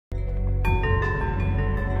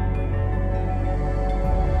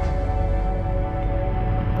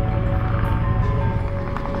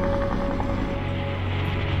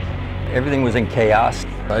Everything was in chaos.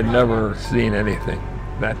 I'd never seen anything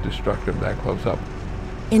that destructive that close up.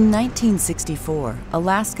 In 1964,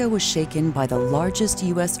 Alaska was shaken by the largest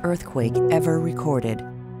U.S. earthquake ever recorded,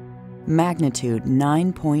 magnitude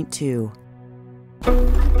 9.2.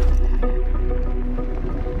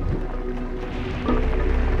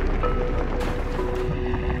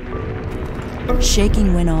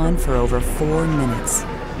 Shaking went on for over 4 minutes.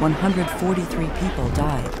 143 people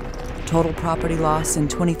died. Total property loss in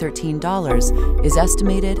 2013 dollars is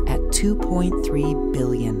estimated at $2.3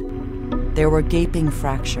 billion. There were gaping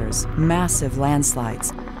fractures, massive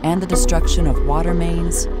landslides, and the destruction of water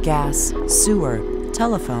mains, gas, sewer,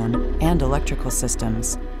 telephone, and electrical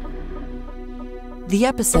systems. The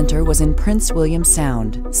epicenter was in Prince William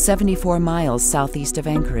Sound, 74 miles southeast of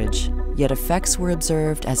Anchorage, yet effects were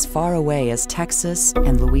observed as far away as Texas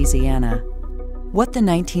and Louisiana. What the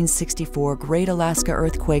 1964 Great Alaska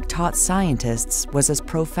Earthquake taught scientists was as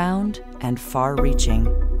profound and far-reaching.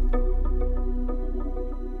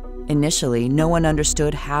 Initially, no one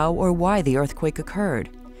understood how or why the earthquake occurred.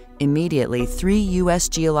 Immediately, 3 U.S.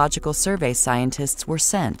 Geological Survey scientists were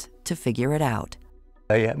sent to figure it out.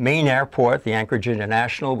 The main airport, the Anchorage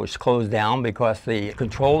International, was closed down because the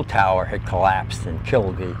control tower had collapsed and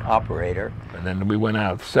killed the operator. And then we went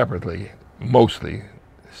out separately, mostly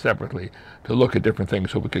separately, to look at different things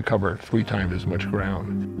so we could cover 3 times as much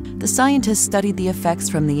ground. The scientists studied the effects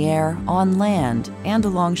from the air, on land, and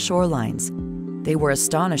along shorelines. They were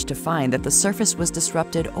astonished to find that the surface was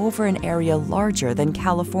disrupted over an area larger than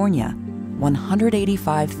California,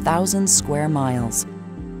 185,000 square miles.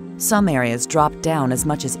 Some areas dropped down as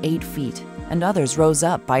much as 8 feet, and others rose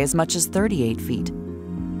up by as much as 38 feet.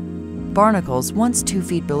 Barnacles, once 2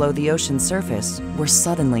 feet below the ocean's surface, were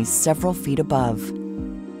suddenly several feet above.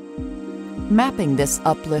 Mapping this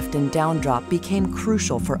uplift and downdrop became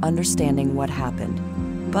crucial for understanding what happened.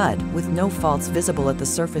 But with no faults visible at the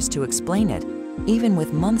surface to explain it, even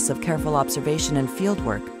with months of careful observation and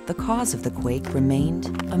fieldwork, the cause of the quake remained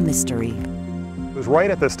a mystery. It was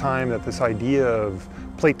right at this time that this idea of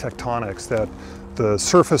plate tectonics, that the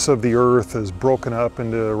surface of the Earth is broken up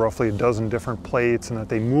into roughly a dozen different plates and that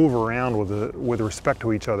they move around with respect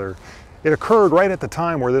to each other. It occurred right at the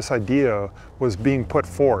time where this idea was being put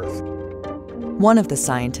forth. One of the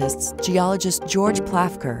scientists, geologist George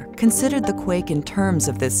Plafker, considered the quake in terms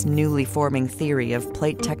of this newly forming theory of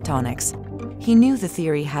plate tectonics. He knew the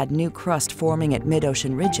theory had new crust forming at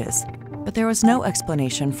mid-ocean ridges, but there was no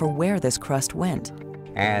explanation for where this crust went.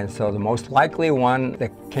 And so the most likely one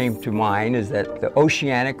that came to mind is that the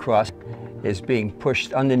oceanic crust is being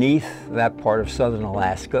pushed underneath that part of southern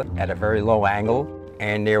Alaska at a very low angle.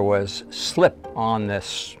 And there was slip on the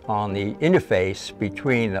interface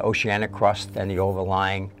between the oceanic crust and the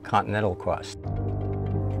overlying continental crust.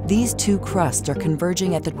 These 2 crusts are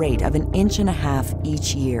converging at the rate of 1.5 inches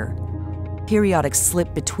each year. Periodic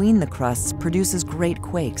slip between the crusts produces great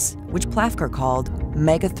quakes, which Plafker called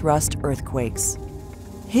megathrust earthquakes.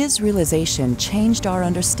 His realization changed our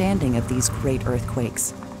understanding of these great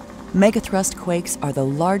earthquakes. Megathrust quakes are the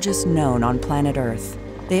largest known on planet Earth.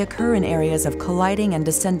 They occur in areas of colliding and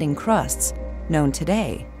descending crusts, known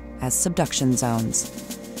today as subduction zones.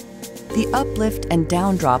 The uplift and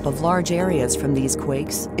downdrop of large areas from these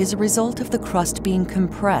quakes is a result of the crust being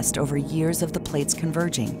compressed over years of the plates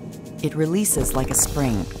converging. It releases like a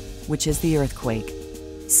spring, which is the earthquake.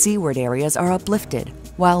 Seaward areas are uplifted,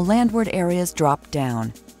 while landward areas drop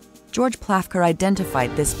down. George Plafker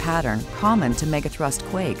identified this pattern common to megathrust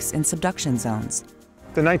quakes in subduction zones.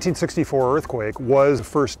 The 1964 earthquake was the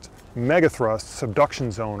first megathrust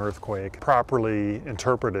subduction zone earthquake properly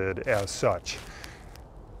interpreted as such.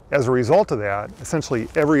 As a result of that, essentially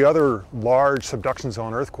every other large subduction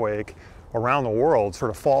zone earthquake around the world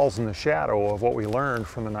sort of falls in the shadow of what we learned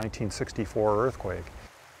from the 1964 earthquake.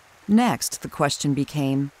 Next, the question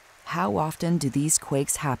became, how often do these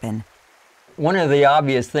quakes happen? One of the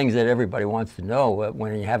obvious things that everybody wants to know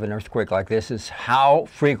when you have an earthquake like this is how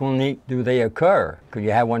frequently do they occur? Could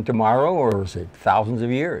you have one tomorrow, or is it thousands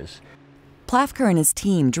of years? Plafker and his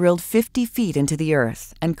team drilled 50 feet into the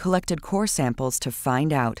earth and collected core samples to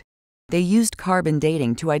find out. They used carbon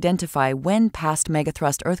dating to identify when past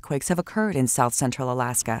megathrust earthquakes have occurred in south-central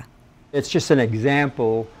Alaska. It's just an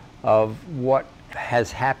example of what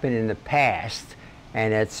has happened in the past,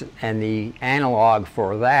 and the analog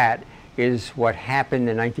for that is what happened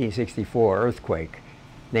in the 1964 earthquake,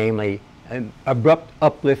 namely an abrupt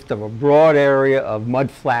uplift of a broad area of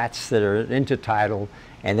mud flats that are intertidal,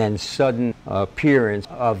 and then sudden appearance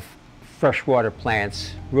of freshwater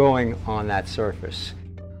plants growing on that surface.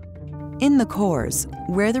 In the cores,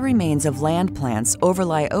 where the remains of land plants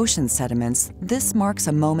overlie ocean sediments, this marks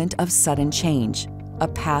a moment of sudden change, a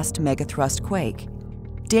past megathrust quake.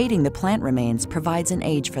 Dating the plant remains provides an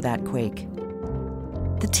age for that quake.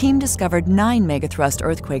 The team discovered 9 megathrust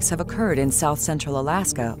earthquakes have occurred in south-central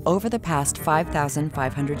Alaska over the past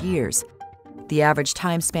 5,500 years. The average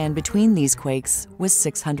time span between these quakes was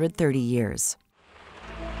 630 years.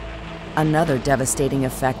 Another devastating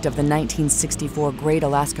effect of the 1964 Great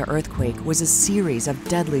Alaska Earthquake was a series of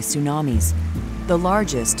deadly tsunamis. The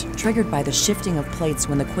largest, triggered by the shifting of plates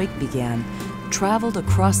when the quake began, traveled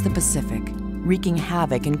across the Pacific, wreaking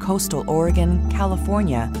havoc in coastal Oregon,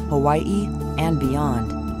 California, Hawaii, and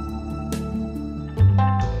beyond.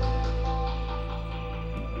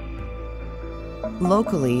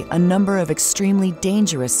 Locally, a number of extremely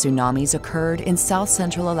dangerous tsunamis occurred in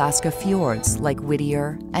south-central Alaska fjords like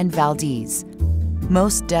Whittier and Valdez.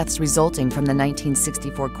 Most deaths resulting from the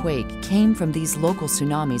 1964 quake came from these local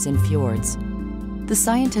tsunamis in fjords. The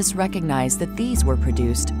scientists recognized that these were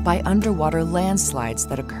produced by underwater landslides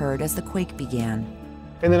that occurred as the quake began.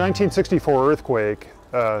 In the 1964 earthquake,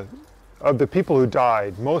 of the people who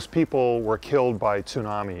died, most people were killed by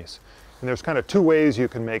tsunamis. And there's kind of two ways you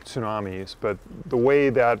can make tsunamis, but the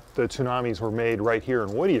way that the tsunamis were made right here in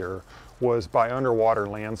Whittier was by underwater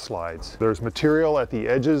landslides. There's material at the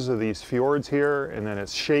edges of these fjords here, and then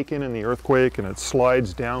it's shaken in the earthquake and it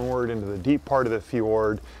slides downward into the deep part of the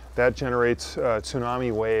fjord. That generates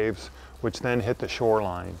tsunami waves, which then hit the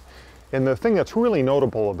shoreline. And the thing that's really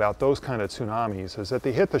notable about those kind of tsunamis is that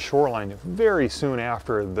they hit the shoreline very soon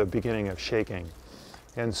after the beginning of shaking.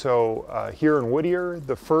 And so here in Whittier,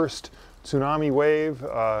 the first tsunami wave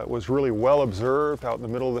was really well observed out in the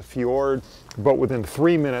middle of the fjord, but within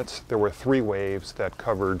 3 minutes there were 3 waves that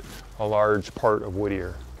covered a large part of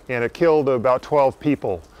Whittier. And it killed about 12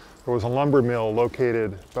 people. There was a lumber mill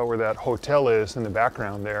located about where that hotel is in the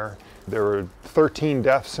background there. There were 13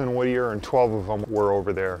 deaths in Whittier and 12 of them were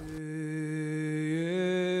over there.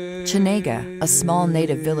 Chenega, a small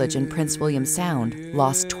native village in Prince William Sound,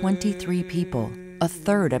 lost 23 people, a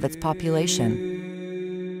third of its population.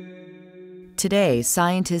 Today,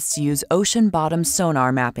 scientists use ocean bottom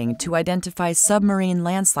sonar mapping to identify submarine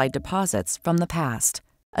landslide deposits from the past.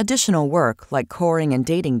 Additional work, like coring and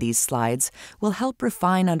dating these slides, will help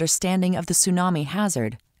refine understanding of the tsunami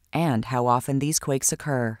hazard and how often these quakes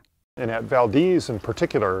occur. And at Valdez in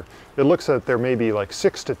particular, it looks like there may be like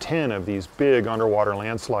 6 to 10 of these big underwater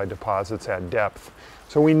landslide deposits at depth.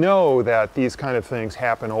 So we know that these kind of things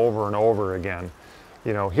happen over and over again.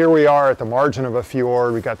 You know, here we are at the margin of a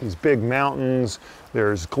fjord, we've got these big mountains,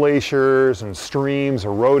 there's glaciers and streams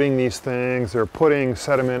eroding these things, they're putting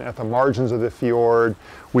sediment at the margins of the fjord.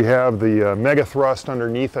 We have the megathrust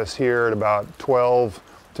underneath us here at about 12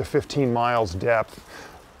 to 15 miles depth.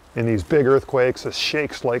 In these big earthquakes, it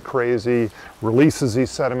shakes like crazy, releases these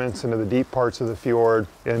sediments into the deep parts of the fjord,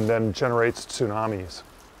 and then generates tsunamis.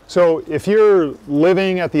 So if you're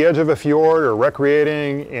living at the edge of a fjord or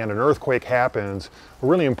recreating and an earthquake happens, a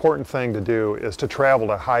really important thing to do is to travel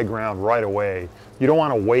to high ground right away. You don't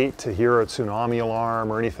want to wait to hear a tsunami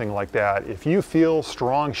alarm or anything like that. If you feel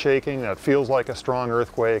strong shaking that feels like a strong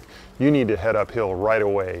earthquake, you need to head uphill right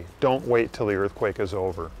away. Don't wait till the earthquake is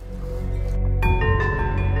over.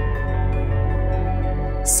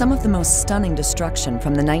 Some of the most stunning destruction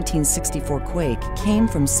from the 1964 quake came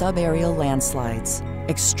from subaerial landslides.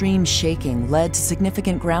 Extreme shaking led to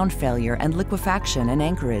significant ground failure and liquefaction in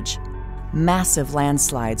Anchorage. Massive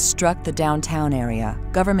landslides struck the downtown area,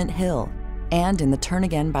 Government Hill, and in the Turn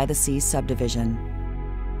Again by the Sea subdivision.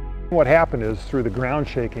 What happened is through the ground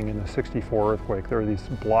shaking in the 64 earthquake, there were these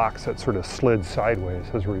blocks that sort of slid sideways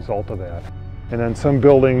as a result of that. And then some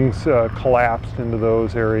buildings collapsed into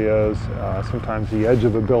those areas. Sometimes the edge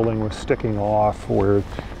of a building was sticking off where it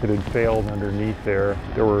had failed underneath there.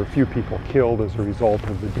 There were a few people killed as a result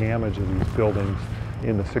of the damage of these buildings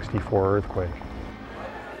in the 64 earthquake.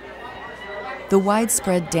 The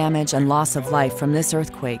widespread damage and loss of life from this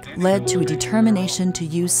earthquake led to a determination to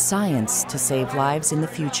use science to save lives in the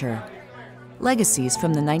future. Legacies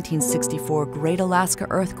from the 1964 Great Alaska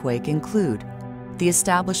Earthquake include the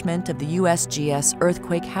establishment of the USGS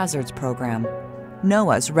Earthquake Hazards Program,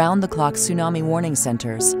 NOAA's round-the-clock Tsunami Warning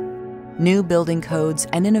Centers, new building codes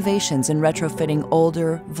and innovations in retrofitting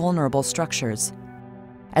older, vulnerable structures.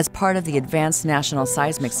 As part of the Advanced National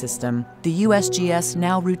Seismic System, the USGS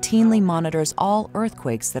now routinely monitors all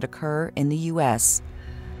earthquakes that occur in the U.S.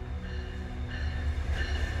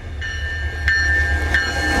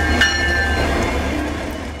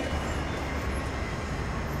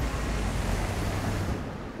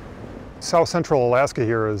 South Central Alaska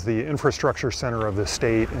here is the infrastructure center of the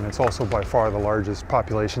state, and it's also by far the largest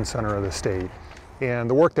population center of the state. And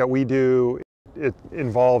the work that we do, it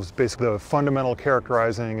involves basically the fundamental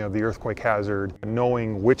characterizing of the earthquake hazard,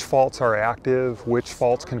 knowing which faults are active, which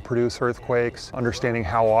faults can produce earthquakes, understanding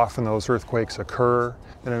how often those earthquakes occur.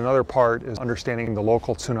 And another part is understanding the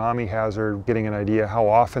local tsunami hazard, getting an idea how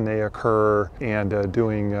often they occur, and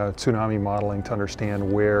doing tsunami modeling to understand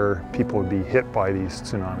where people would be hit by these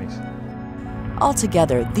tsunamis.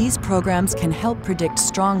 Altogether, these programs can help predict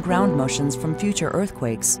strong ground motions from future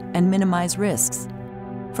earthquakes and minimize risks.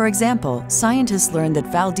 For example, scientists learned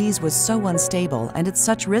that Valdez was so unstable and at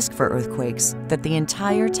such risk for earthquakes that the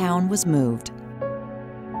entire town was moved.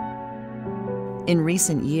 In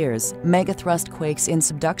recent years, megathrust quakes in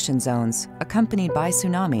subduction zones, accompanied by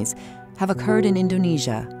tsunamis, have occurred in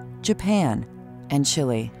Indonesia, Japan, and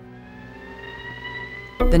Chile.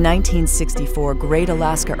 The 1964 Great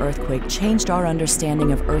Alaska Earthquake changed our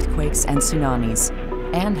understanding of earthquakes and tsunamis,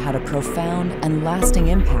 and had a profound and lasting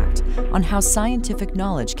impact on how scientific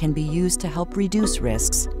knowledge can be used to help reduce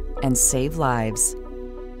risks and save lives.